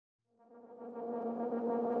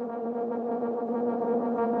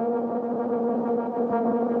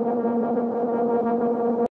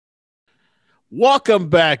Welcome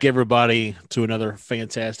back, everybody, to another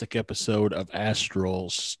fantastic episode of Astral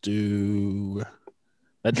Stew.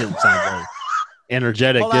 That didn't sound very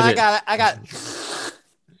energetic, Hold on, did it? I got.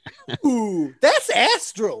 Ooh, that's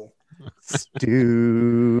Astral.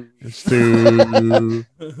 Stew. Stew.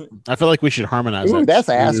 I feel like we should harmonize Ooh, that. that's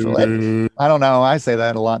Astral. I don't know. I say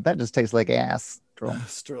that a lot. That just tastes like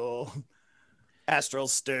Astral. Astral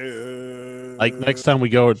stew. Like next time we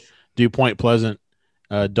go do Point Pleasant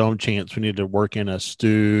Dome Chance, we need to work in a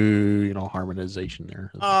stew, harmonization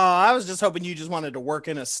there. Oh, I was just hoping you just wanted to work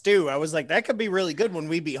in a stew. I was like, that could be really good when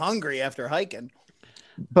we be hungry after hiking.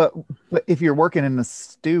 But if you're working in the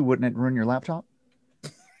stew, wouldn't it ruin your laptop?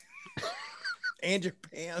 And your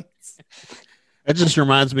pants. That just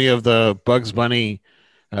reminds me of the Bugs Bunny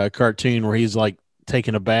cartoon where he's like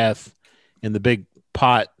taking a bath in the big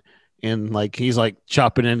pot and like he's like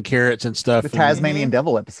chopping in carrots and stuff. The Tasmanian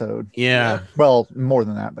Devil episode. Yeah. Well, more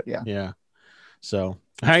than that, but yeah. Yeah. So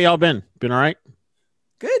how y'all been? Been all right?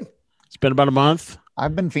 Good. It's been about a month.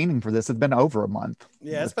 I've been fiending for this. It's been over a month.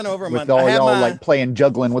 Yeah, it's been over a with month. All y'all like playing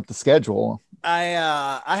juggling with the schedule. I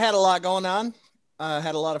had a lot going on. I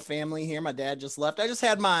had a lot of family here. My dad just left. I just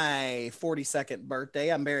had my 42nd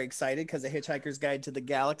birthday. I'm very excited because the Hitchhiker's Guide to the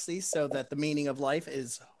Galaxy, so that the meaning of life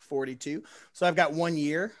is 42. So I've got 1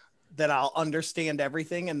 year that I'll understand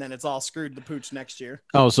everything, and then it's all screwed the pooch next year.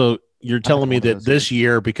 Oh, so you're telling me that this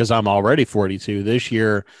year, because I'm already 42, this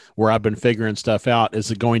year where I've been figuring stuff out,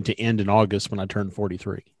 is it going to end in August when I turn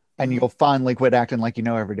 43? And you'll finally quit acting like you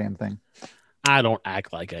know every damn thing. I don't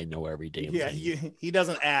act like I know every damn thing. Yeah, he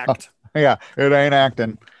doesn't act. Yeah, it ain't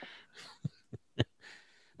acting.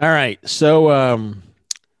 All right. So,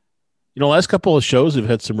 last couple of shows have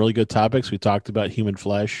had some really good topics. We talked about human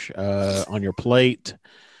flesh on your plate.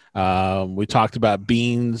 We talked about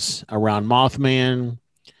beans around Mothman,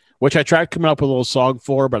 which I tried coming up with a little song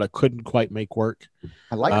for, but I couldn't quite make work.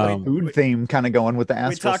 I like the food theme kind of going with the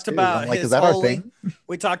Astral. We talked about like, is that our thing?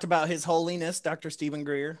 We talked about His Holiness, Dr. Stephen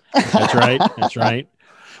Greer. That's right. That's right.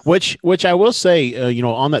 Which I will say,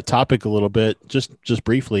 on that topic a little bit, just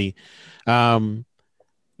briefly, like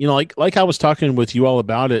I was talking with you all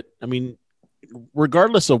about it. I mean,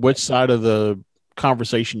 regardless of which side of the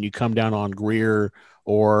conversation you come down on, Greer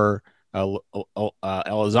or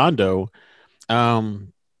Elizondo,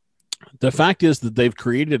 the fact is that they've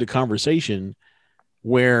created a conversation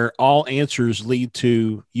where all answers lead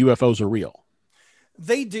to UFOs are real.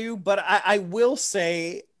 They do, but I will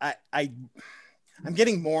say I'm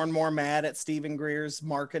getting more and more mad at Stephen Greer's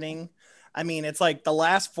marketing. I mean, it's like the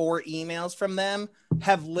last 4 emails from them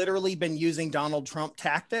have literally been using Donald Trump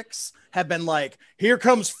tactics, have been like, here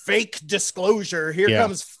comes fake disclosure. Here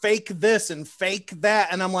comes fake this and fake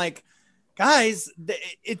that. And I'm like, guys,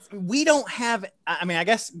 we don't have, I mean, I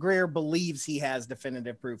guess Greer believes he has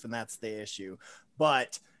definitive proof and that's the issue,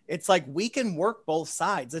 but it's like, we can work both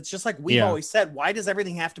sides. It's just like we've always said, why does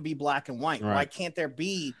everything have to be black and white? Right. Why can't there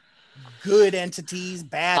be good entities,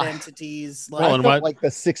 bad entities? Like, I felt like the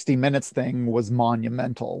 60 Minutes thing was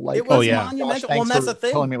monumental. Like, it was monumental. Gosh, well, that's the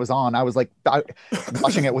thing. Telling me it was on. I was like,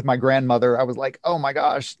 watching it with my grandmother. I was like, oh my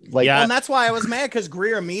gosh. Like, and that's why I was mad, because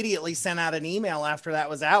Greer immediately sent out an email after that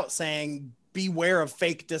was out saying, beware of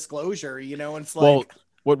fake disclosure. And it's like, well,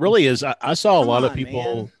 what really is, I saw a lot of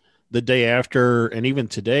people the day after and even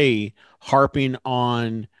today harping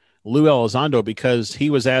on Lou Elizondo because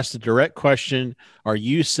he was asked a direct question, are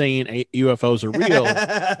you saying UFOs are real?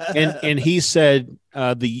 and he said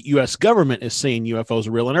the U.S. government is saying UFOs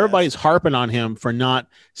are real. And everybody's harping on him for not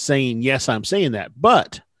saying, yes, I'm saying that.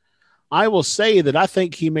 But I will say that I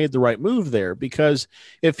think he made the right move there, because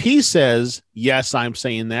if he says, yes, I'm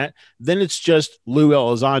saying that, then it's just Lou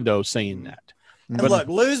Elizondo saying that. And look,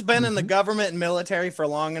 Lou's been in the government and military for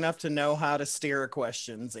long enough to know how to steer a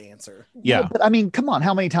question's answer. Yeah. Well, but I mean, come on.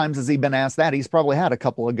 How many times has he been asked that? He's probably had a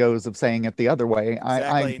couple of goes of saying it the other way.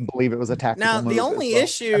 Exactly. I believe it was a tactical move. Now, the only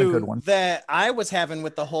issue that I was having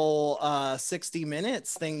with the whole 60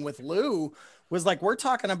 Minutes thing with Lou was like, we're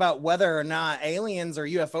talking about whether or not aliens or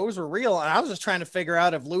UFOs are real. And I was just trying to figure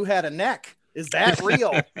out if Lou had a neck. Is that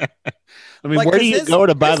real? I mean, where do you go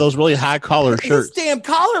to buy those really high collar shirts? His damn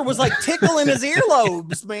collar was like tickling his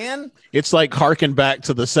earlobes, man. It's like harking back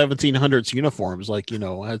to the 1700s uniforms, like,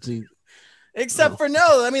 has he? Except for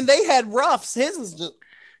no, I mean, they had ruffs. His was just.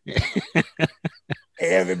 Hey,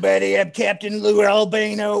 everybody, I'm Captain Lou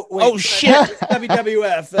Albano. Wait, oh shit!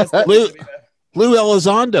 WWF. That's Lou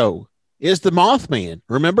Elizondo is the Mothman.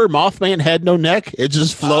 Remember, Mothman had no neck; it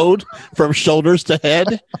just flowed from shoulders to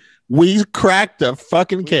head. We cracked the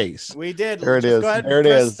fucking case. We did. There it is. There it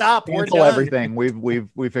is. Stop. Cancel everything.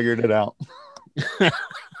 We figured it out.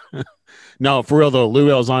 No, for real though, Lou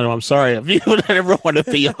Elizondo, I'm sorry if you would ever want to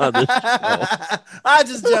be on this show. I'm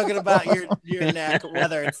just joking about your neck,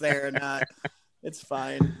 whether it's there or not. It's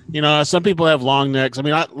fine. You know, some people have long necks. I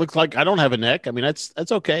mean, I look like I don't have a neck. I mean,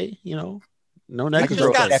 that's okay. You know, no neck. He's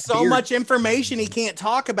just got so much information he can't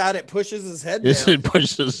talk about. It pushes his head down. It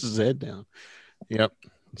pushes his head down. Yep.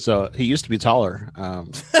 So he used to be taller.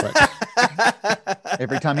 But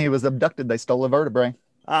every time he was abducted, they stole a vertebrae.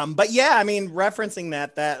 But yeah, I mean, referencing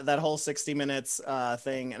that whole 60 Minutes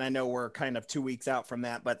thing, and I know we're kind of 2 weeks out from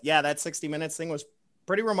that, but yeah, that 60 Minutes thing was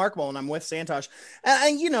pretty remarkable, and I'm with Santosh.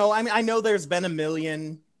 And you know, I mean, I know there's been a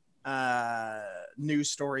million news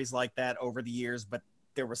stories like that over the years, but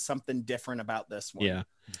there was something different about this one. Yeah,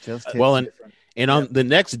 just well, and on the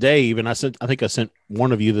next day, even I think I sent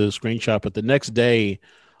one of you the screenshot, but the next day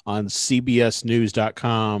on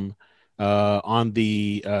CBSNews.com. On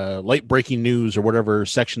the late breaking news or whatever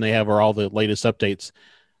section they have, or all the latest updates,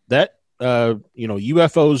 that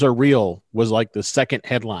UFOs are real was like the second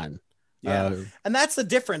headline. Yeah, and that's the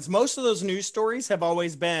difference. Most of those news stories have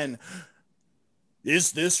always been,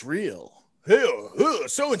 "Is this real?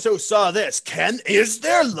 So and so saw this. Is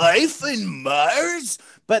there life in Mars?"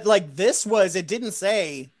 But like this was, it didn't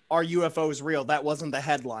say, "Are UFOs real?" That wasn't the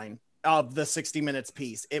headline of the 60 Minutes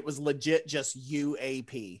piece. It was legit just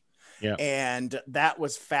UAP. Yeah. And that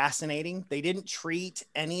was fascinating. They didn't treat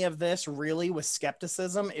any of this really with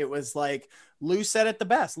skepticism. It was like Lou said it the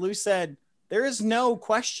best. Lou said, there is no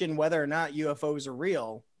question whether or not UFOs are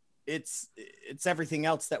real. It's everything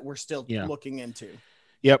else that we're still looking into.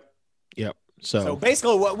 Yep. So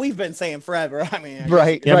basically what we've been saying forever. I mean,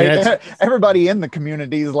 right. Everybody in the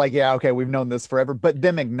community is like, yeah, okay, we've known this forever, but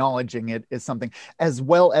them acknowledging it is something, as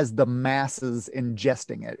well as the masses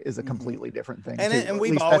ingesting it is a completely different thing. And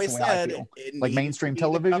we've always said, like mainstream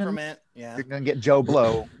television, you're going to get Joe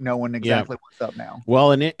Blow knowing exactly what's up now.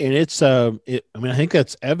 Well, and it's I mean, I think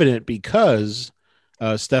that's evident because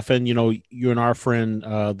Stefan, you and our friend,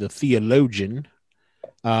 the theologian,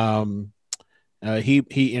 he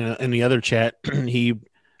in the other chat he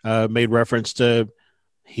made reference to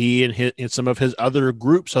he and some of his other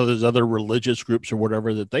groups, so there's other religious groups or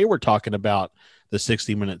whatever, that they were talking about the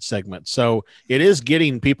 60-minute segment. So it is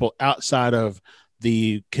getting people outside of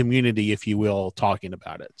the community, if you will, talking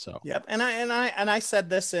about it. So yep, and I said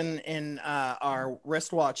this in our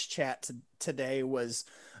wristwatch chat today was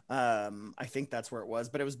I think that's where it was,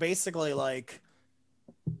 but it was basically like,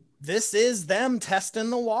 this is them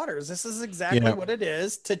testing the waters. This is exactly what it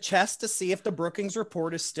is, to test to see if the Brookings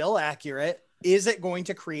report is still accurate. Is it going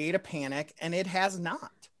to create a panic? And it has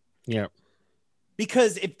not. Yeah.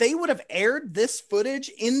 Because if they would have aired this footage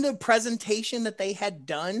in the presentation that they had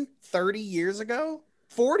done 30 years ago,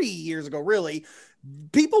 40 years ago, really,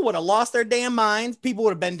 people would have lost their damn minds. People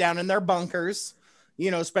would have been down in their bunkers,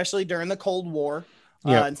 especially during the Cold War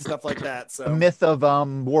and stuff like that. So the myth of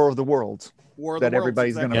War of the Worlds. That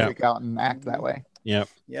everybody's going to freak out and act that way. Yep.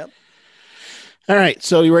 All right.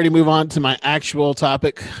 So you ready to move on to my actual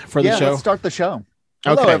topic for the show? Let's start the show.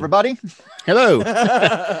 Hello, everybody. Hello.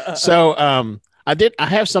 So I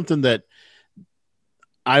have something that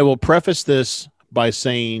I will preface this by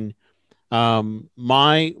saying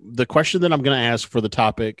the question that I'm going to ask for the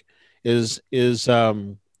topic is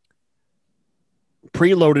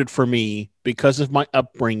preloaded for me because of my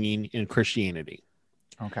upbringing in Christianity.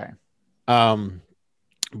 Okay.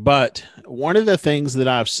 But one of the things that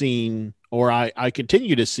I've seen, or I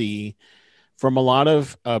continue to see from a lot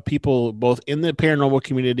of people, both in the paranormal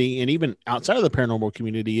community and even outside of the paranormal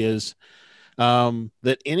community, is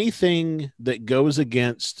that anything that goes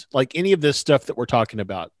against, like any of this stuff that we're talking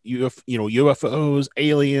about, UFOs,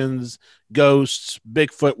 aliens, ghosts,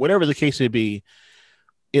 Bigfoot, whatever the case may be,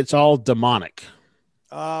 it's all demonic.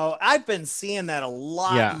 Oh, I've been seeing that a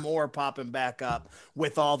lot more popping back up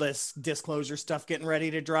with all this disclosure stuff getting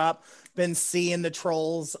ready to drop. Been seeing the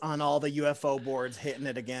trolls on all the UFO boards hitting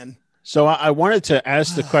it again. So I wanted to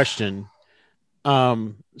ask the question.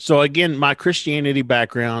 So again, my Christianity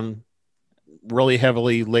background really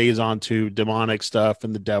heavily lays onto demonic stuff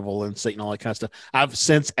and the devil and Satan, all that kind of stuff. I've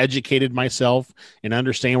since educated myself and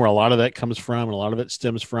understand where a lot of that comes from, and a lot of it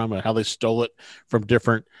stems from, and how they stole it from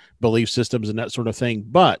different belief systems and that sort of thing.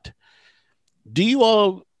 But do you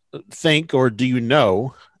all think, or do you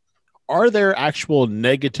know, are there actual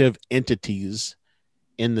negative entities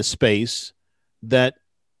in the space that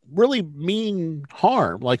really mean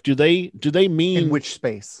harm? Like, do they mean, in which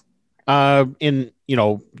space? In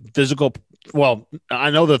physical. Well, I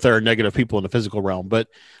know that there are negative people in the physical realm, but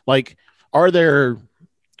like, are there,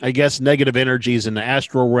 I guess, negative energies in the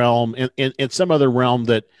astral realm and in some other realm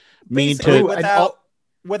that mean basically to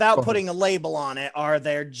without putting a label on it, are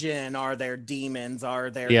there jinn? Are there demons? Are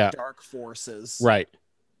there dark forces? Right.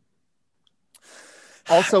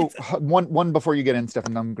 Also, one before you get in,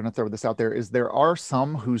 Stefan, I'm going to throw this out there, is there are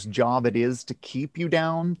some whose job it is to keep you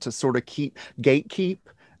down, to sort of gatekeep,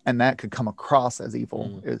 and that could come across as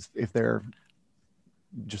evil if they're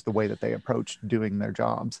just the way that they approach doing their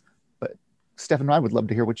jobs. But Stefan, I would love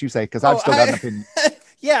to hear what you say, because I've still got an opinion.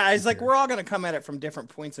 Yeah, it's like we're all going to come at it from different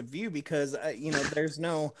points of view, because there's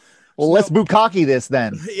no. Well, let's bukkake this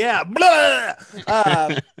then. Yeah. But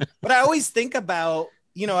I always think about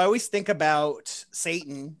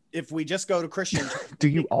Satan. If we just go to Christian, do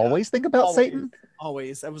you always think about Satan?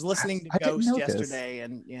 Always. I was listening to Ghost yesterday,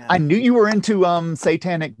 and I knew you were into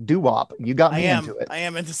satanic doo-wop. You got me into it. I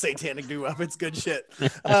am into satanic doo-wop. It's good shit.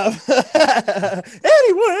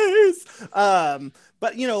 Anyways,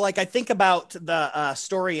 but like I think about the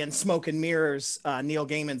story in Smoke and Mirrors, Neil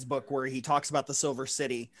Gaiman's book, where he talks about the Silver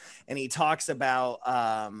City, and he talks about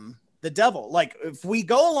the devil. Like, if we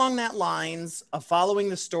go along that lines of following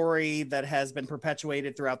the story that has been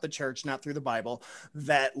perpetuated throughout the church, not through the Bible,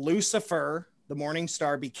 that Lucifer, the morning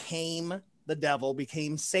star, became the devil,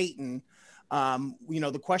 became Satan.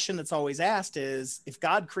 The question that's always asked is, if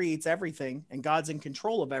God creates everything and God's in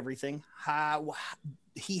control of everything, how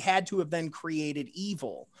he had to have then created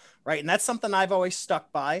evil, right? And that's something I've always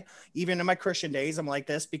stuck by. Even in my Christian days, I'm like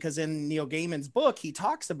this, because in Neil Gaiman's book, he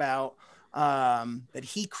talks about that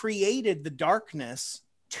he created the darkness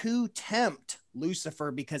to tempt Lucifer,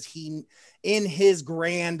 because in his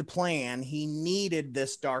grand plan, he needed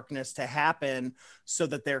this darkness to happen so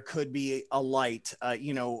that there could be a light.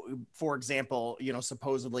 For example,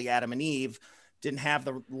 supposedly Adam and Eve didn't have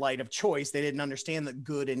the light of choice. They didn't understand that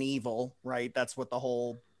good and evil, right? That's what the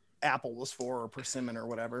whole apple was for, or persimmon or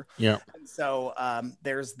whatever. Yeah. And so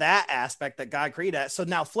there's that aspect that God created. So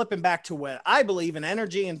now flipping back to what I believe in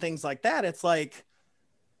energy and things like that, it's like,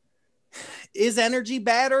 is energy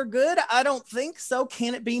bad or good? I don't think so.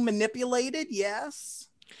 Can it be manipulated? Yes.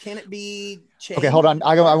 Can it be changed? Okay, hold on.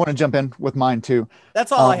 I want to jump in with mine too.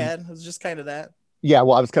 That's all I had. It was just kind of that. Yeah,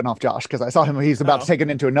 well, I was cutting off Josh because I saw him. He's about to take it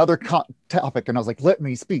into another topic, and I was like, let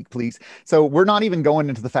me speak, please. So we're not even going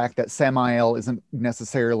into the fact that Samael isn't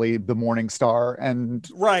necessarily the morning star and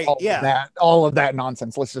all of that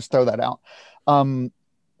nonsense. Let's just throw that out.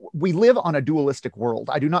 We live on a dualistic world.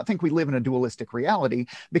 I do not think we live in a dualistic reality,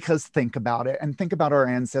 because think about it, and think about our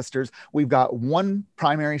ancestors. We've got one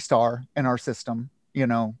primary star in our system,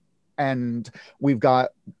 and we've got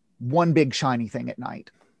one big shiny thing at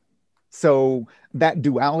night. So that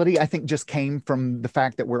duality, I think, just came from the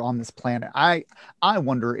fact that we're on this planet. I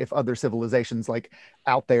wonder if other civilizations, like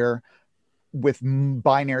out there with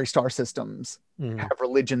binary star systems, have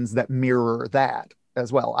religions that mirror that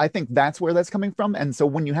as well. I think that's where that's coming from. And so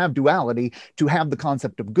when you have duality, to have the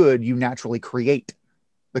concept of good, you naturally create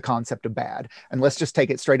the concept of bad. And let's just take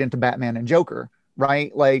it straight into Batman and Joker,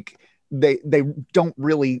 right? Like they don't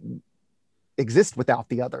really exist without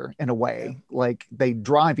the other in a way. Like they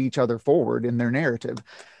drive each other forward in their narrative.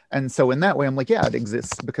 And so in that way, I'm like, yeah, it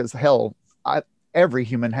exists, because hell, every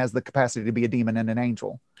human has the capacity to be a demon and an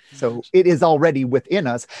angel. So it is already within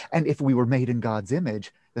us. And if we were made in God's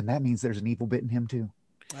image, then that means there's an evil bit in him too.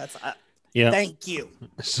 Thank you.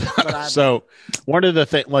 So one of the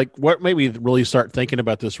things, like what made me really start thinking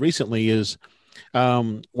about this recently is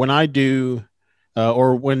when I do,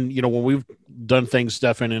 or when we've done things,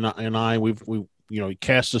 Stefan and I, we've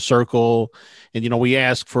cast a circle, and we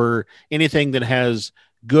ask for anything that has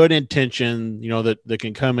good intention, that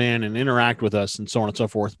can come in and interact with us, and so on and so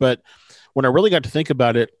forth. But when I really got to think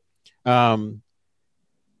about it,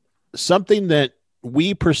 something that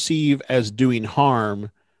we perceive as doing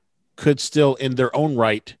harm could still, in their own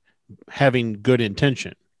right, having good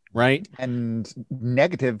intention. Right. And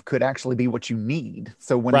negative could actually be what you need.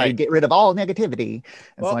 So when they get rid of all negativity,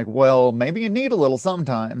 it's well, maybe you need a little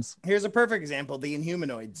sometimes. Here's a perfect example. The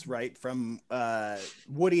Inhumanoids, right? From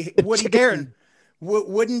Woody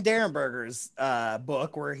Derenberger's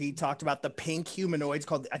book, where he talked about the pink humanoids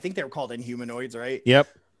I think they were called Inhumanoids, right? Yep.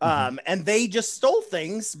 And they just stole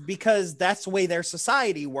things because that's the way their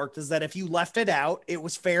society worked, is that if you left it out, it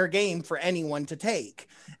was fair game for anyone to take.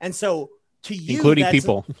 And so, to you, including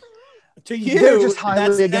people, to you, just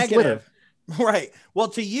that's negative. Right. Well,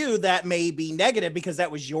 to you, that may be negative because that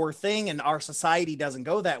was your thing, and our society doesn't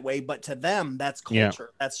go that way. But to them, that's culture.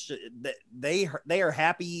 Yeah. That's they are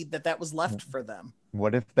happy that was left for them.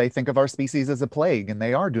 What if they think of our species as a plague, and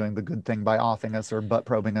they are doing the good thing by offing us or butt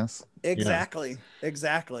probing us? Exactly.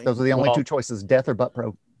 Those are the only two choices: death or butt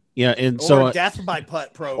probe. Yeah, and or so death by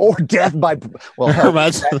putt probe, or death by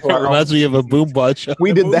reminds me of a boom watch.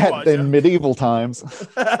 We did that in medieval times.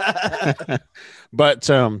 But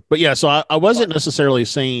yeah, so I wasn't necessarily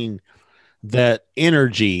saying that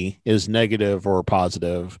energy is negative or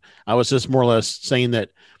positive. I was just more or less saying that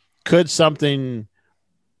could something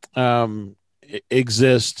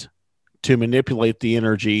exist to manipulate the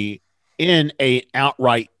energy in a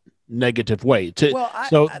outright negative way.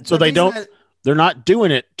 They're not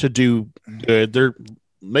doing it to do good. They're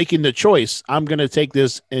making the choice. I'm going to take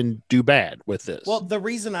this and do bad with this. Well, the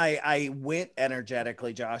reason I went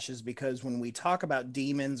energetically, Josh, is because when we talk about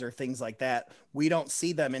demons or things like that, we don't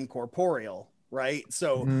see them incorporeal, right?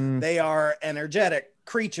 So they are energetic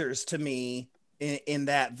creatures to me in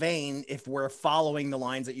that vein. If we're following the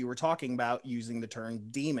lines that you were talking about, using the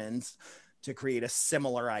term demons to create a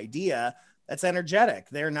similar idea, that's energetic.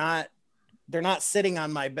 They're not sitting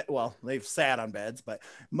on my bed. Well, they've sat on beds, but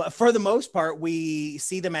for the most part, we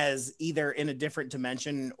see them as either in a different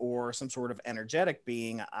dimension or some sort of energetic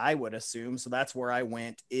being, I would assume. So that's where I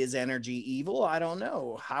went. Is energy evil? I don't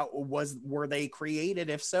know. Were they created?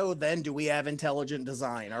 If so, then do we have intelligent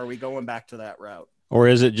design? Are we going back to that route? Or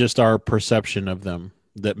is it just our perception of them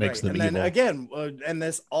that makes them evil? And then again, and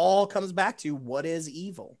this all comes back to what is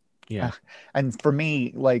evil? Yeah. And for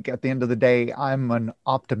me, like at the end of the day, I'm an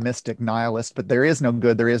optimistic nihilist, but there is no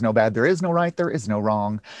good, there is no bad, there is no right, there is no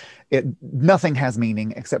wrong. Nothing has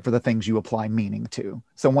meaning except for the things you apply meaning to.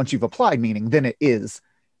 So once you've applied meaning, then it is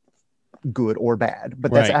good or bad.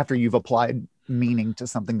 But that's after you've applied meaning to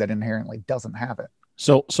something that inherently doesn't have it.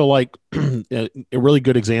 So like a really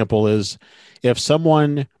good example is if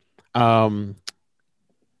someone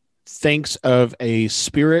thinks of a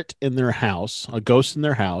spirit in their house, a ghost in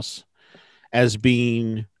their house, as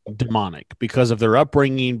being demonic because of their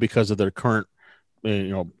upbringing, because of their current,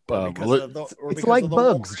 it's like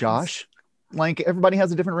bugs, Josh. Like everybody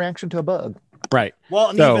has a different reaction to a bug. Right. Well,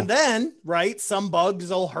 and even then, right, some bugs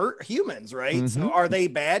will hurt humans, right? Mm-hmm. So are they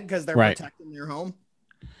bad because they're protecting their home?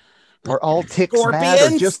 Are all ticks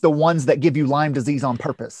bad, or just the ones that give you Lyme disease on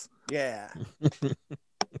purpose? Yeah.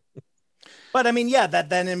 But I mean, yeah, that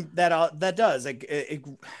does it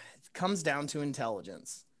comes down to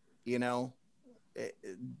intelligence, you know.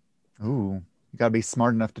 You got to be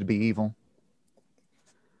smart enough to be evil.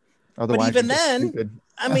 Otherwise, but even then,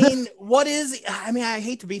 I mean, I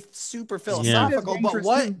hate to be super philosophical, but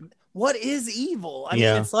what is evil? I mean,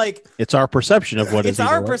 it's like it's our perception of what is evil.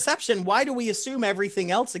 It's our perception. Why do we assume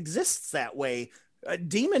everything else exists that way? A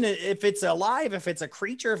demon, if it's alive, if it's a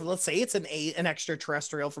creature, if let's say it's an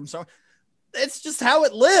extraterrestrial from somewhere. It's just how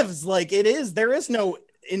it lives. Like it is. There is no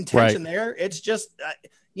intention there. It's just,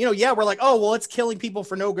 we're like, oh, well, it's killing people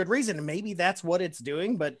for no good reason. And maybe that's what it's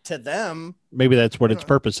doing. But to them, maybe that's what its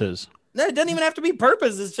purpose is. No, it doesn't even have to be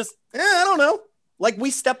purpose. It's just, I don't know. Like we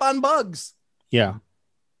step on bugs. Yeah.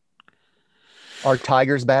 Are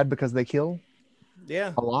tigers bad because they kill?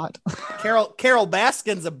 Yeah. A lot. Carol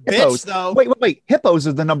Baskin's a bitch, though. Wait. Hippos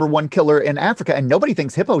are the #1 killer in Africa, and nobody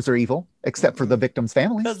thinks hippos are evil except for the victim's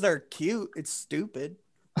family. Because they're cute. It's stupid.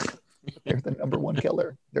 They're the #1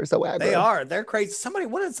 killer. They're so aggro. They are. They're crazy.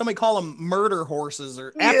 What did somebody call them? Murder horses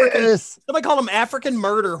or African? Yes. Somebody called them African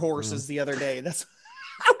murder horses the other day. That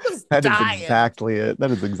is exactly it.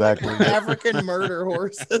 That is exactly it. African murder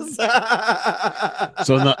horses.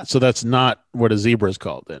 So that's not what a zebra is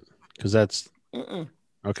called then, because that's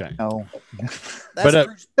okay. No, but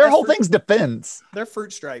their whole thing's defense. They're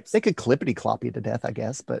fruit stripes. They could clippity clop you to death, I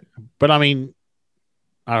guess. But I mean,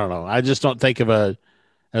 I don't know. I just don't think of a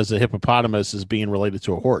hippopotamus as being related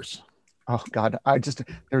to a horse. Oh God,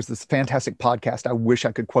 there's this fantastic podcast I wish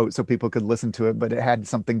I could quote so people could listen to it, but it had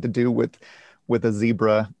something to do with a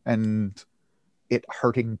zebra and it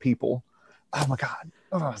hurting people. Oh my God.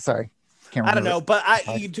 Oh, sorry. Can't remember. I don't know, but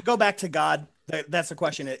to go back to God. That's the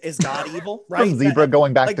question. Is God evil? Right? Zebra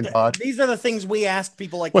going back to God. These are the things we ask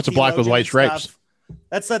people like what's a black with white stripes?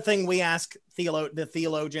 That's the thing we ask the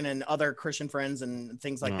theologian and other Christian friends and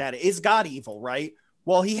things like that. Is God evil? Right?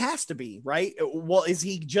 Well, he has to be, right? Well, is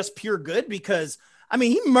he just pure good? Because I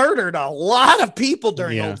mean, he murdered a lot of people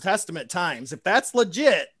during Old Testament times. If that's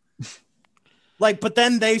legit. But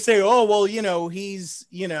then they say, oh, well, he's,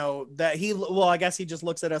 I guess he just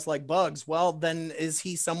looks at us like bugs. Well, then is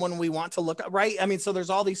he someone we want to look at? Right. I mean, so there's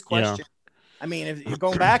all these questions. Yeah. I mean, if you're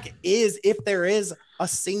going back, if there is a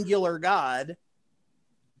singular God,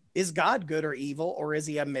 is God good or evil? Or is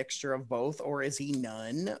he a mixture of both? Or is he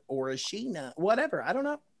none? Or is she none? Whatever. I don't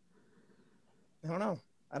know.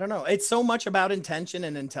 It's so much about intention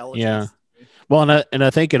and intelligence. Yeah. Well, and I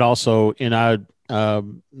think it also,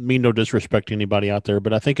 mean no disrespect to anybody out there,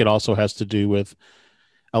 but I think it also has to do with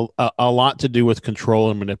a lot to do with control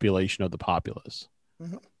and manipulation of the populace.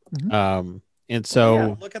 And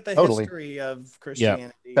so look at the history of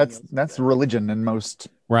Christianity. Yeah, that's religion in most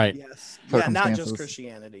Yes. Yeah, not just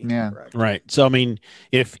Christianity. Yeah. Correct. Right. So I mean,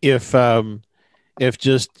 if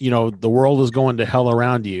just the world is going to hell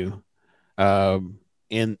around you,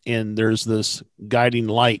 and there's this guiding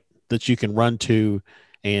light that you can run to,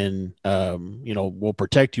 and will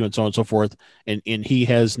protect you and so on and so forth, and he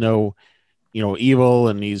has no evil,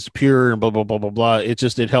 and he's pure, and blah blah blah blah blah.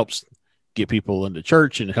 It helps get people into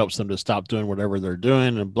church, and it helps them to stop doing whatever they're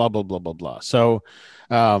doing, and blah blah blah blah blah. So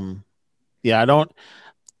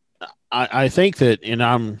I think that,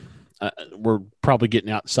 and we're probably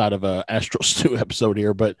getting outside of a Astral Stew episode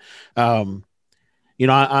here, but I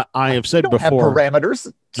have said before, have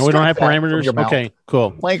parameters. No, we don't have parameters. Okay,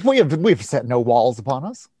 cool. Like we've set no walls upon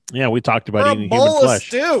us. Yeah, we talked about eating human flesh.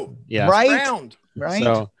 Stew. Yeah, right.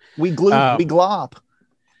 So we glop.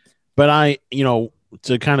 But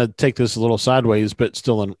to kind of take this a little sideways, but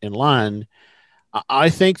still in line, I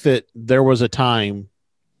think that there was a time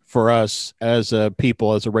for us as a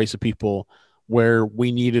people, as a race of people, where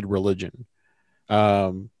we needed religion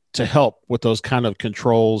to help with those kind of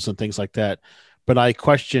controls and things like that. But I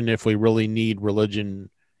question if we really need religion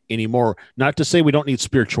anymore. Not to say we don't need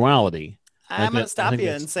spirituality. I'm going to stop you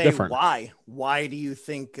and say why. Why do you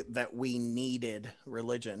think that we needed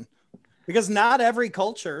religion? Because not every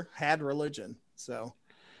culture had religion. So,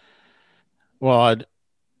 well,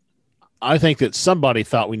 I think that somebody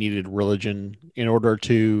thought we needed religion in order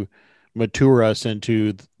to mature us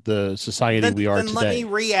into the society we are today. Let me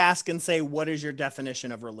re-ask and say, what is your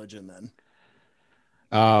definition of religion then?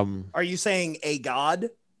 Are you saying a god,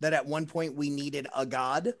 that at one point we needed a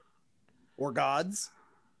god or gods?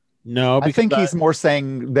 No, I think he's more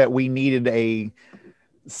saying that we needed a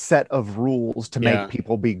set of rules to make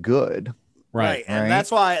people be good. Right. And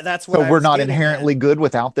that's what so we're not inherently good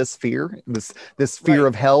without this fear, this fear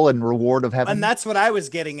of hell and reward of heaven. And that's what I was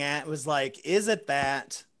getting at, was like, is it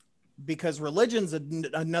that because religion's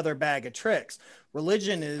another bag of tricks?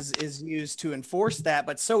 Religion is used to enforce that,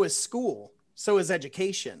 but so is school, so is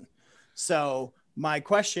education. So my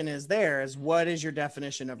question is what is your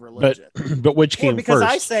definition of religion? But which came because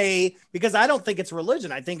first? Because I don't think it's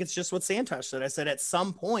religion. I think it's just what Santosh said. I said at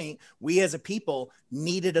some point we as a people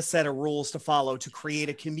needed a set of rules to follow to create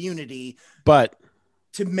a community, but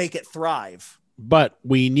to make it thrive. But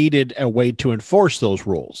we needed a way to enforce those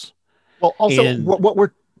rules. Well,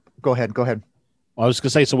 also go ahead. I was going to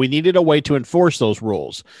say, so we needed a way to enforce those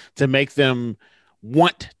rules, to make them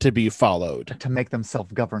want to be followed, to make them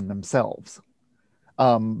self-govern themselves.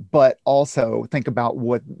 But also think about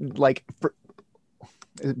would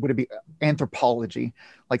it be anthropology,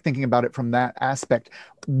 like thinking about it from that aspect.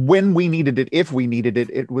 When we needed it, if we needed it,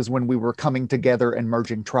 it was when we were coming together and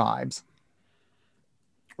merging tribes.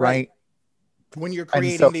 Right? When you're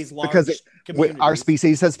creating these large communities. Our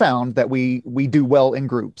species has found that we do well in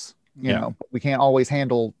groups. You know, we can't always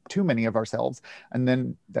handle too many of ourselves. And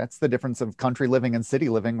then that's the difference of country living and city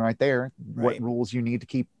living right there. What rules you need to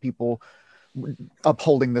keep people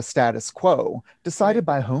upholding the status quo, decided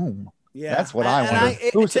by whom? Yeah, that's what I wonder.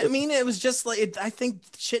 It was just like, I think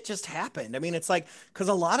shit just happened. I mean, it's like, because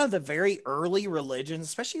a lot of the very early religions,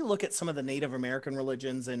 especially look at some of the Native American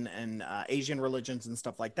religions and Asian religions and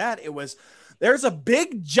stuff like that, there's a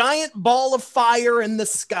big giant ball of fire in the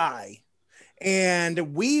sky.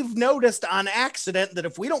 And we've noticed on accident that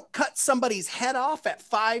if we don't cut somebody's head off at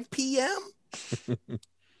 5 p.m.,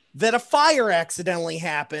 that a fire accidentally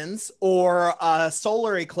happens, or a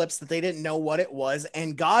solar eclipse that they didn't know what it was,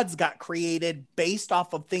 and gods got created based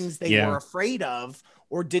off of things they were afraid of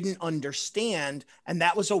or didn't understand, and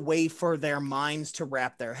that was a way for their minds to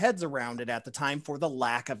wrap their heads around it at the time for the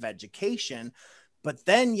lack of education. But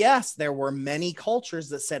then, yes, there were many cultures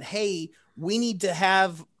that said, hey, we need to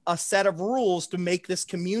have a set of rules to make this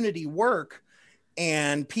community work,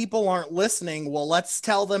 and people aren't listening. Well, let's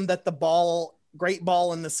tell them that the great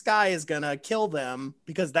ball in the sky is gonna kill them,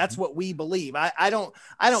 because that's what we believe. I don't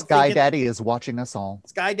Sky think Daddy is watching us all.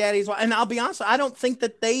 Sky Daddy's, and I'll be honest, I don't think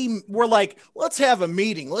that they were like, let's have a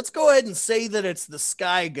meeting, let's go ahead and say that it's the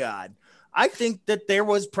sky god. I think that there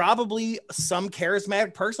was probably some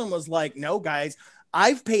charismatic person was like, no guys,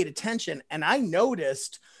 I've paid attention and I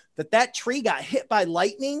noticed that tree got hit by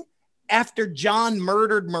lightning after John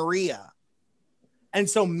murdered Maria. And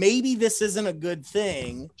so maybe this isn't a good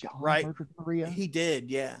thing, right? Murdered Maria? He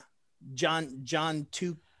did, yeah. John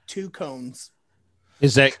two cones.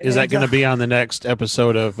 Is that going to be on the next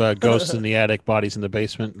episode of Ghosts in the Attic, Bodies in the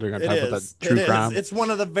Basement? They're going to talk about that true crime. It's one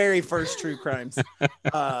of the very first true crimes.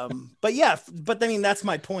 But yeah, but I mean, that's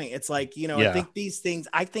my point. It's like, I think these things,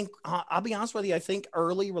 I'll be honest with you, I think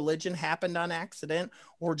early religion happened on accident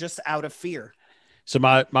or just out of fear. So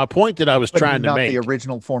my point that I was trying to make, not the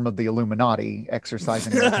original form of the Illuminati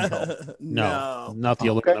exercising their control. No, not the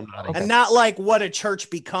Illuminati, and not like what a church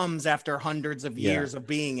becomes after hundreds of years of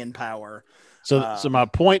being in power. So my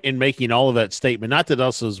point in making all of that statement, not that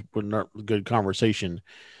us is not a good conversation,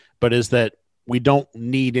 but is that we don't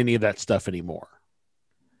need any of that stuff anymore.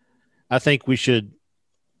 I think we should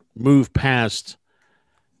move past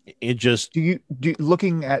and just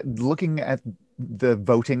looking at the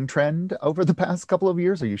voting trend over the past couple of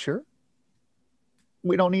years. Are you sure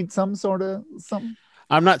we don't need some sort of something?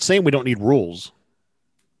 I'm not saying we don't need rules,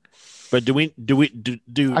 but do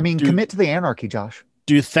commit to the anarchy, Josh?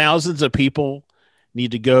 Do thousands of people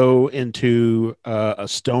need to go into a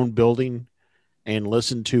stone building and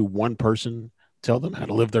listen to one person tell them how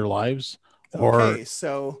to live their lives? Okay,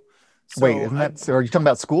 so wait, isn't that? Are you talking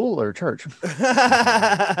about school or church?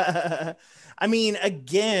 I mean,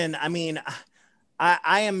 again,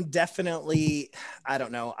 I am definitely, I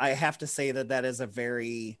don't know. I have to say that is a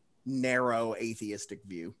very narrow atheistic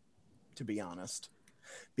view, to be honest,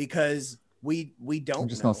 because we don't. I'm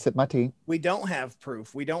just gonna sip my tea. We don't have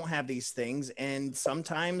proof. We don't have these things, and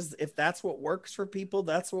sometimes if that's what works for people,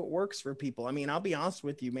 that's what works for people. I mean, I'll be honest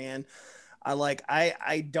with you, man. I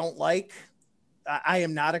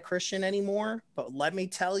am not a Christian anymore, but let me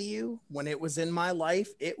tell you, when it was in my life,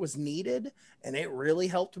 it was needed, and it really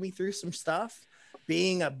helped me through some stuff.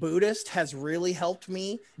 Being a Buddhist has really helped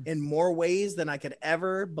me in more ways than I could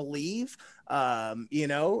ever believe.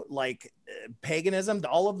 Like paganism,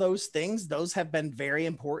 all of those things, those have been very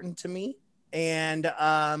important to me. And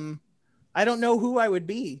I don't know who I would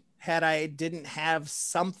be had I didn't have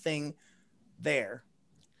something there.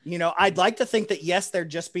 I'd like to think that, yes, there'd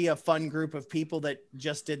just be a fun group of people that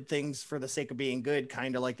just did things for the sake of being good,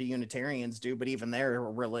 kind of like the Unitarians do, but even they're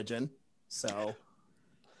a religion. So...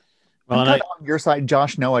 I'm kind of on your side,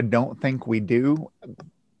 Josh. No, I don't think we do.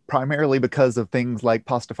 Primarily because of things like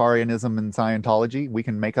Pastafarianism and Scientology. We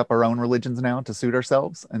can make up our own religions now to suit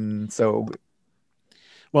ourselves. And so...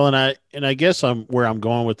 Well, and I guess where I'm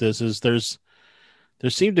going with this is there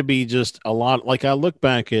seemed to be just a lot, like I look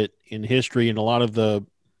back in history and a lot of the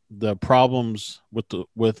problems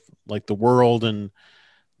with like the world and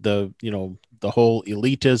the whole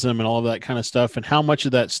elitism and all of that kind of stuff, and how much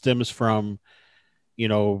of that stems from,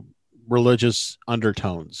 religious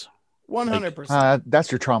undertones. 100%.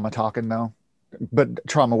 That's your trauma talking, though. But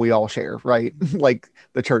trauma we all share, right? Like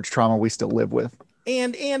the church trauma we still live with.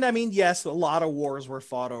 And I mean, yes, a lot of wars were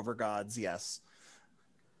fought over gods. Yes.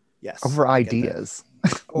 Over ideas.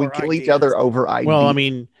 We kill each other over ideas. Well, I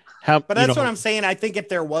mean, but that's what I'm saying. I think if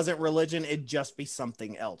there wasn't religion, it'd just be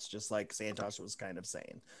something else, just like Santosh was kind of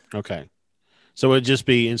saying. Okay. So it'd just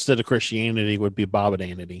be, instead of Christianity, would be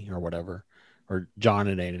Bobadanity or whatever. Or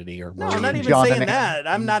John-anity, or no, I'm not even saying that.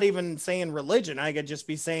 I'm not even saying religion. I could just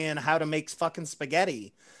be saying how to make fucking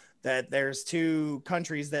spaghetti. That there's two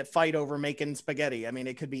countries that fight over making spaghetti. I mean,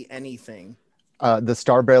 it could be anything. The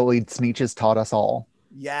star-bellied Sneetches taught us all.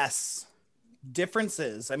 Yes,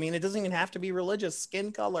 differences. I mean, it doesn't even have to be religious.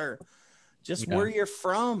 Skin color, just where you're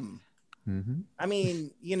from. Mm-hmm. I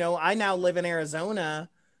mean, I now live in Arizona,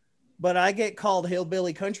 but I get called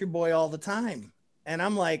hillbilly country boy all the time. And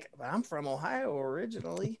I'm like, I'm from Ohio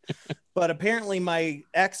originally, but apparently my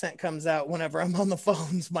accent comes out whenever I'm on the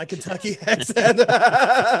phones, my Kentucky accent,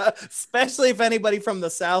 especially if anybody from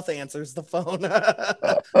the South answers the phone. I'm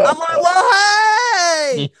like, well,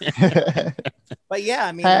 hey! But yeah,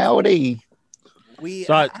 I mean, howdy.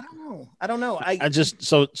 I don't know. I just,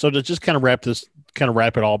 so to just kind of wrap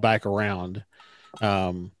it all back around.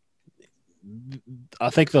 I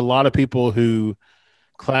think that a lot of people who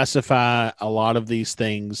classify a lot of these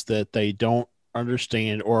things that they don't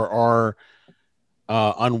understand or are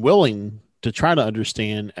unwilling to try to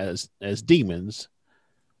understand as demons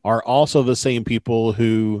are also the same people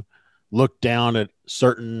who look down at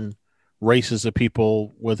certain races of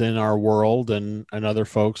people within our world and other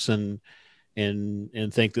folks and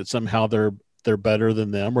think that somehow they're better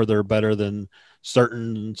than them, or they're better than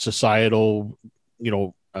certain societal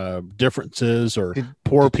differences, or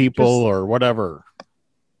poor people or whatever.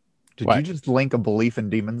 Did you just link a belief in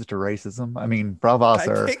demons to racism? I mean, bravo,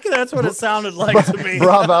 sir. I think that's what it sounded like to me.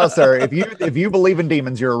 Bravo, sir. If you believe in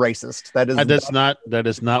demons, you're a racist. That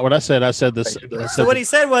is not what I said. I said this. So what he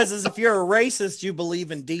said was, if you're a racist, you believe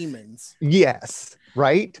in demons. Yes.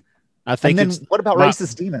 Right. I think. And then what about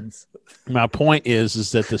racist demons? My point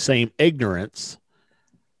is that the same ignorance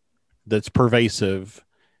that's pervasive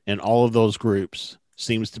in all of those groups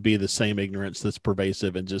seems to be the same ignorance that's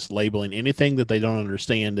pervasive and just labeling anything that they don't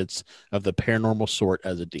understand that's of the paranormal sort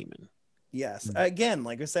as a demon. Yes. Again,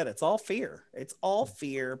 like I said, it's all fear. It's all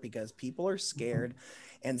fear because people are scared.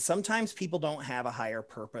 And sometimes people don't have a higher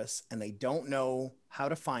purpose and they don't know how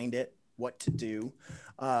to find it, what to do.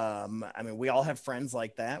 I mean, we all have friends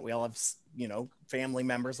like that. We all have, family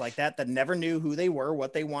members like that never knew who they were,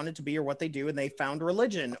 what they wanted to be, or what they do. And they found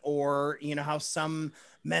religion, or, how some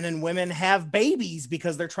men and women have babies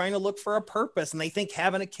because they're trying to look for a purpose and they think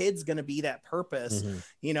having a kid's going to be that purpose.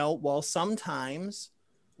 Well, sometimes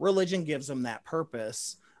religion gives them that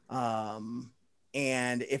purpose. And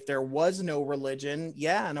if there was no religion,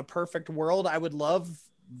 in a perfect world, I would love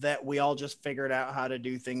that we all just figured out how to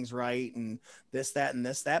do things right and this, that, and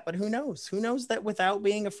this, that. But who knows? Who knows that without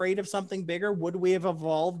being afraid of something bigger, would we have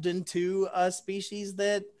evolved into a species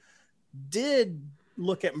that did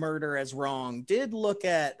look at murder as wrong, did look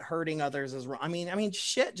at hurting others as wrong? I mean,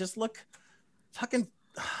 shit, just look fucking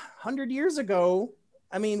 100 years ago.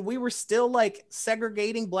 I mean, we were still like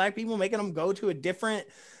segregating black people, making them go to a different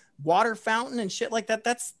water fountain and shit like that.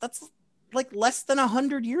 That's like less than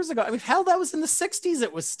 100 years ago. I mean, hell, that was in the 60s.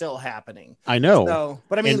 It was still happening. I know. So,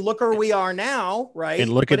 but I mean, look where we are now, right?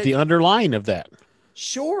 And look at the underlying of that.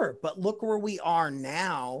 Sure. But look where we are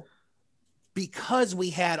now because we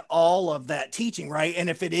had all of that teaching, right? And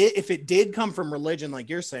if it did come from religion, like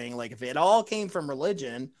you're saying, like if it all came from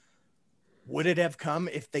religion, would it have come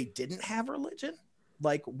if they didn't have religion?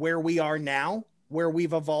 Like where we are now, where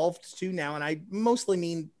we've evolved to now. And I mostly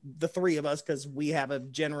mean the three of us, because we have a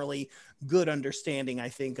generally good understanding, I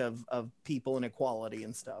think, of people and equality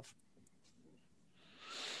and stuff.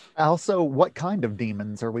 Also, what kind of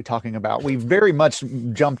demons are we talking about? We very much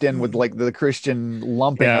jumped in with like the Christian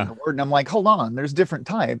lumping of the word. And I'm like, hold on, there's different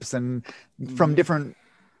types and from different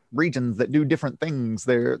regions that do different things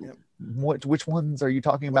there. Which ones are you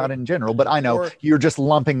talking about in general? But I know you're just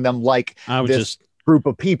lumping them like group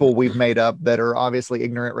of people we've made up that are obviously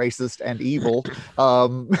ignorant, racist, and evil.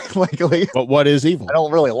 But what is evil? I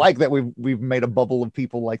don't really like that we've made a bubble of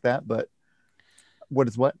people like that. But what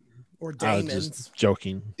is what? Or daemons? Just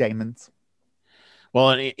joking. Daemons. Well,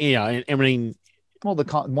 I mean, well,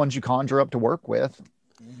 the ones you conjure up to work with.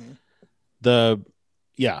 I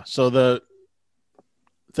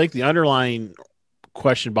think the underlying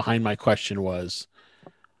question behind my question was,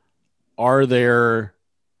 are there?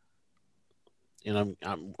 And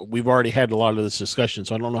we've already had a lot of this discussion,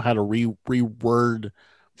 so I don't know how to reword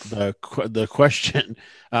the question.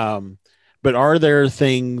 But are there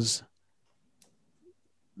things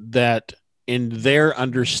that, in their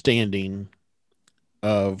understanding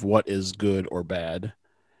of what is good or bad,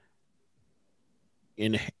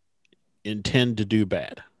 intend to do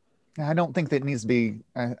bad? I don't think that needs to be.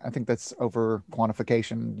 I think that's over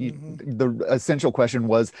quantification. The essential question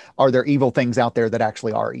was: are there evil things out there that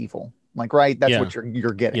actually are evil? Like, right? That's what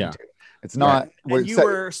you're getting to. It's not. Right. And you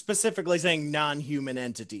were specifically saying non-human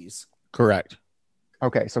entities. Correct.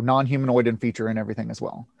 Okay, so non-humanoid in feature and everything as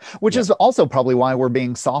well, which is also probably why we're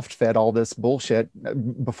being soft-fed all this bullshit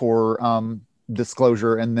before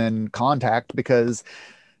disclosure and then contact, because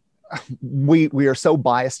we are so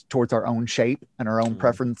biased towards our own shape and our own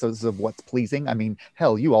preferences of what's pleasing. I mean,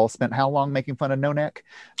 hell, you all spent how long making fun of no neck?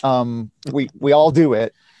 We all do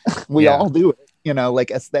it. We all do it. Like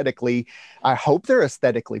aesthetically, I hope they're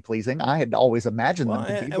aesthetically pleasing. I had always imagined them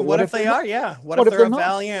to be. But what if they are? Yeah. What if they're a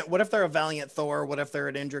valiant? What if they're a valiant Thor? What if they're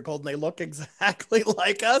an Indricold and they look exactly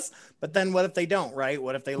like us? But then what if they don't? Right?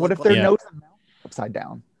 What if they look? What if their nose and mouth upside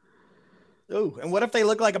down? Ooh, and what if they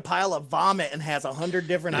look like a pile of vomit and has 100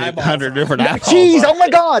 different eyeballs? 100 different eyeballs. Jeez! Oh my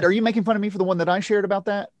God! Are you making fun of me for the one that I shared about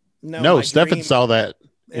that? No, Stefan saw that.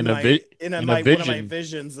 One of my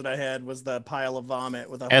visions that I had was the pile of vomit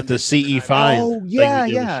with at the CE5. Oh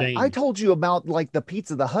yeah. I told you about like the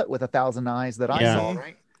Pizza the Hut with 1,000 eyes that I saw,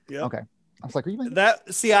 right? Yeah. Okay. I was like, are you making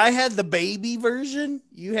that? See, I had the baby version.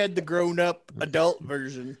 You had the grown-up adult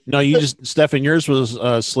version. No, Stefan, yours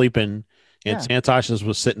was sleeping, and Santosh's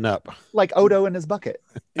was sitting up, like Odo in his bucket.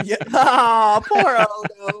 Yeah. Oh, poor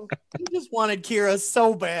Odo. He just wanted Kira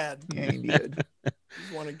so bad. Yeah, he did.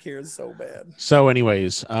 He wanted Kira so bad. So,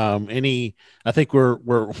 anyways, I think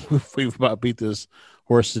we've about beat this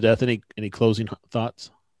horse to death. Any closing thoughts?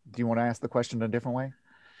 Do you want to ask the question a different way?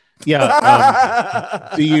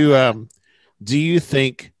 Yeah. Do you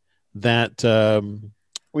think that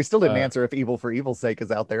we still didn't answer if evil for evil's sake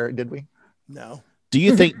is out there, did we? No. Do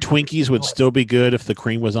you think Twinkies would still be good if the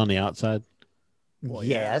cream was on the outside? Well,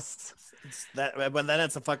 yes. But then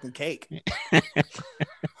it's a fucking cake.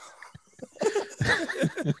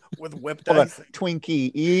 With whipped ice.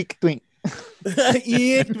 Twinkie, eek, twink.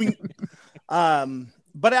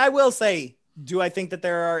 But I will say, do I think that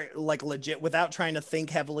there are like legit, without trying to think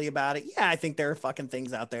heavily about it? Yeah, I think there are fucking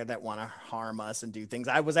things out there that want to harm us and do things.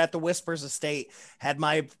 I was at the Whispers estate, had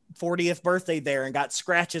my 40th birthday there, and got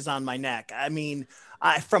scratches on my neck. I mean,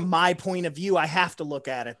 from my point of view, I have to look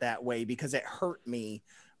at it that way because it hurt me.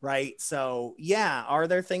 Right. So, yeah. Are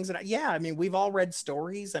there things that, I mean, we've all read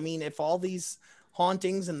stories. I mean, if all these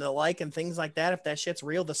hauntings and the like and things like that, if that shit's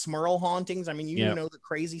real, the Smurl hauntings, I mean, you know, the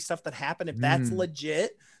crazy stuff that happened, if that's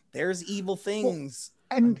legit, there's evil things.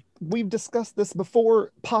 Well, and we've discussed this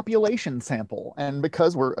before, population sample. And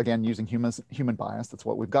because we're, again, using human bias, that's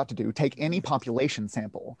what we've got to do. Take any population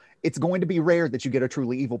sample. It's going to be rare that you get a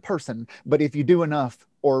truly evil person. But if you do enough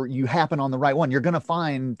or you happen on the right one, you're going to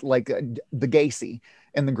find like the Gacy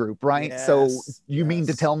in the group, right? Yes, so you mean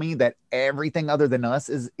to tell me that everything other than us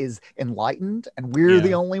is enlightened and we're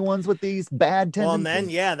the only ones with these bad tendencies?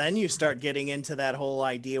 Well, and then you start getting into that whole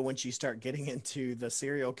idea. Once you start getting into the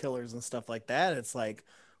serial killers and stuff like that, it's like,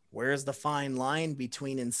 where's the fine line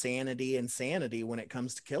between insanity and sanity when it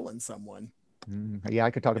comes to killing someone? Yeah,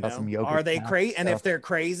 I could talk about some yoga. Are they crazy? And if they're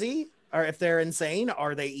crazy, or if they're insane,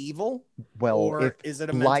 are they evil? Well, or is it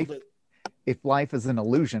a mental... If life is an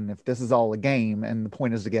illusion, if this is all a game and the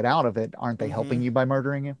point is to get out of it, aren't they helping you by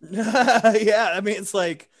murdering you? Yeah, I mean, it's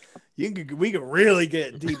like we could really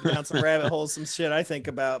get deep down some rabbit holes, some shit I think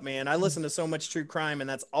about, man. I listen to so much true crime, and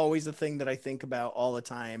that's always the thing that I think about all the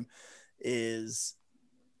time is,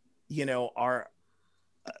 you know,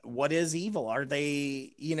 what is evil? Are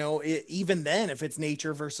they, you know, even then, if it's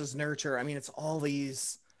nature versus nurture, I mean, it's all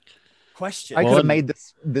these questions. I could have made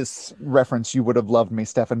this reference. You would have loved me,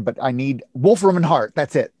 Stefan, but I need Wolfram and Hart.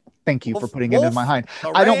 That's it. Thank you for putting it in my mind.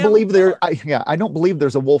 I don't believe I don't believe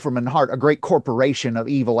there's a Wolfram and Hart, a great corporation of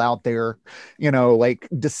evil out there, you know, like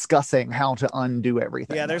discussing how to undo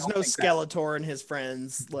everything. Yeah, there's no Skeletor and his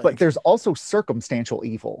friends. But there's also circumstantial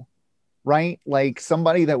evil, right? Like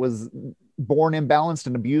somebody that was born imbalanced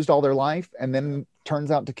and abused all their life and then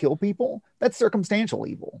turns out to kill people. That's circumstantial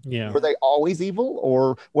evil. Yeah. Were they always evil,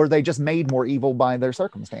 or were they just made more evil by their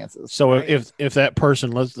circumstances? So if that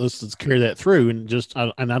person, let's carry that through, and just,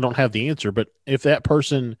 and I don't have the answer, but if that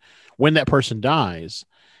person, when that person dies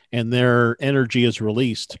and their energy is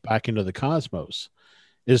released back into the cosmos,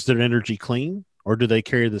 is their energy clean, or do they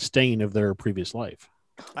carry the stain of their previous life?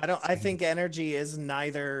 I think energy is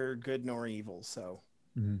neither good nor evil. So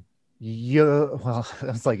well,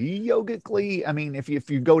 it's like yogically, I mean, if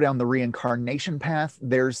you go down the reincarnation path,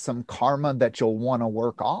 there's some karma that you'll want to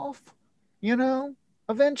work off, you know,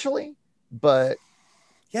 eventually. But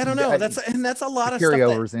yeah, I don't know. That's a lot of stuff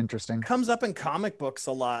that is interesting. Comes up in comic books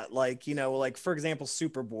a lot. Like, you know, like for example,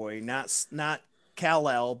 Superboy, not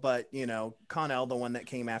Kal-El, but you know, Kon-El, the one that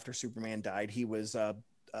came after Superman died. He was a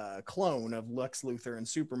clone of Lex Luthor and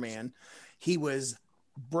Superman. He was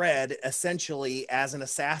bred essentially as an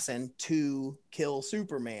assassin to kill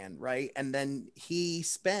Superman, right? And then he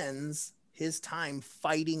spends his time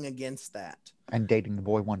fighting against that and dating the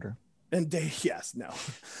boy wonder. Fighting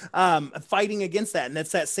against that. And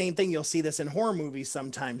it's that same thing. You'll see this in horror movies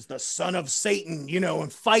sometimes, the son of Satan, you know,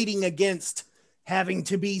 and fighting against having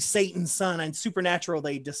to be Satan's son. And Supernatural,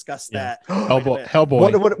 they discuss that.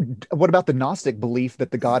 Hellboy. What about the Gnostic belief that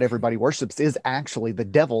the God everybody worships is actually the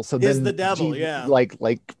devil? So is the devil, yeah.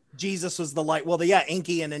 Like Jesus was the light. Well, yeah,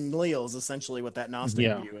 Enki and Enlil is essentially what that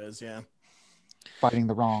Gnostic view is, yeah. Fighting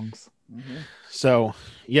the wrongs. So,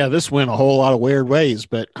 yeah, this went a whole lot of weird ways,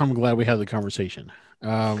 but I'm glad we had the conversation.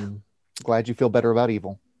 Glad you feel better about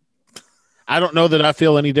evil. I don't know that I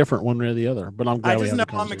feel any different one way or the other, but I'm glad we had the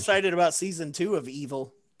conversation. I'm excited about season 2 of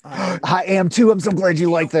Evil. I am too. I'm so glad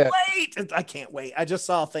you like that. I can't wait. I just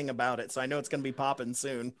saw a thing about it, so I know it's going to be popping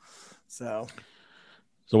soon. So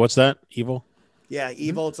what's that? Evil? Yeah,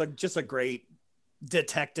 Evil. It's just a great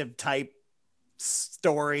detective type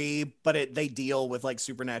story, but they deal with like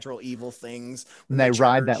supernatural evil things. And they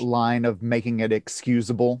ride that line of making it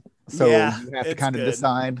excusable. So you have to kind of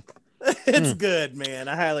decide. It's good, man.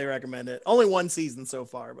 I highly recommend it. Only one season so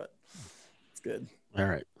far, but it's good. All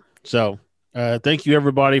right. So thank you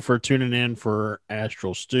everybody for tuning in for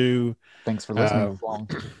Astral Stew. Thanks for listening.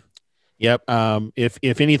 Yep.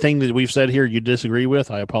 If anything that we've said here you disagree with,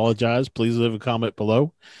 I apologize. Please leave a comment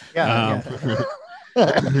below. Like,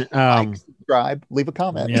 subscribe, leave a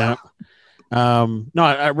comment. Yeah. No,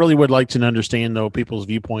 I really would like to understand though people's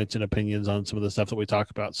viewpoints and opinions on some of the stuff that we talk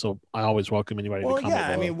about. So I always welcome anybody to comment.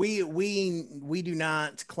 Yeah, below. I mean, we do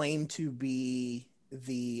not claim to be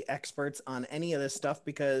the experts on any of this stuff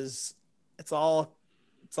because it's all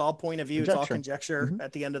point of view. Conjecture. It's all conjecture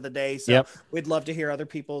at the end of the day. So Yep. we'd love to hear other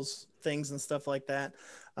people's things and stuff like that.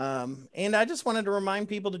 And I just wanted to remind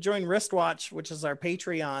people to join Wristwatch, which is our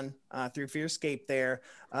Patreon through Fearscape there.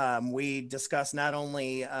 We discuss not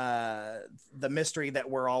only the mystery that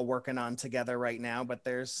we're all working on together right now, but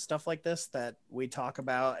there's stuff like this that we talk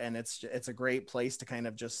about, and it's a great place to kind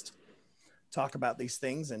of just talk about these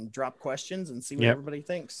things and drop questions and see what everybody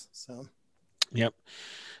thinks. So, yep.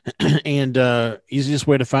 And easiest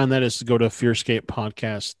way to find that is to go to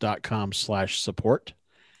fearscapepodcast.com/support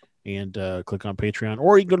and click on Patreon,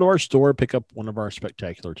 or you can go to our store, pick up one of our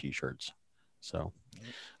spectacular t-shirts. So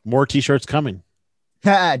more t-shirts coming.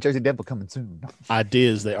 Jersey Devil coming soon.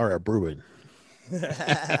 Ideas, they are a brewing.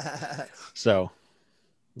 So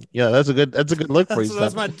yeah, that's a good look for you.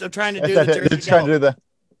 That's I'm trying to do the Jersey trying to do the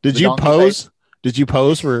Did you pose? Did you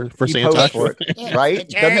pose for Santosh? For it, right?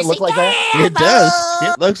 Doesn't it look like that? It does.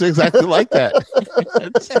 It looks exactly like that.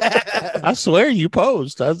 I swear you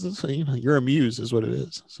posed. You're amused is what it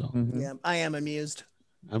is. So yeah, I am amused.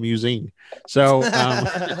 Amusing. So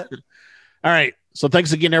all right. So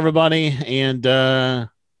thanks again, everybody, and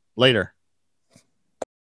later.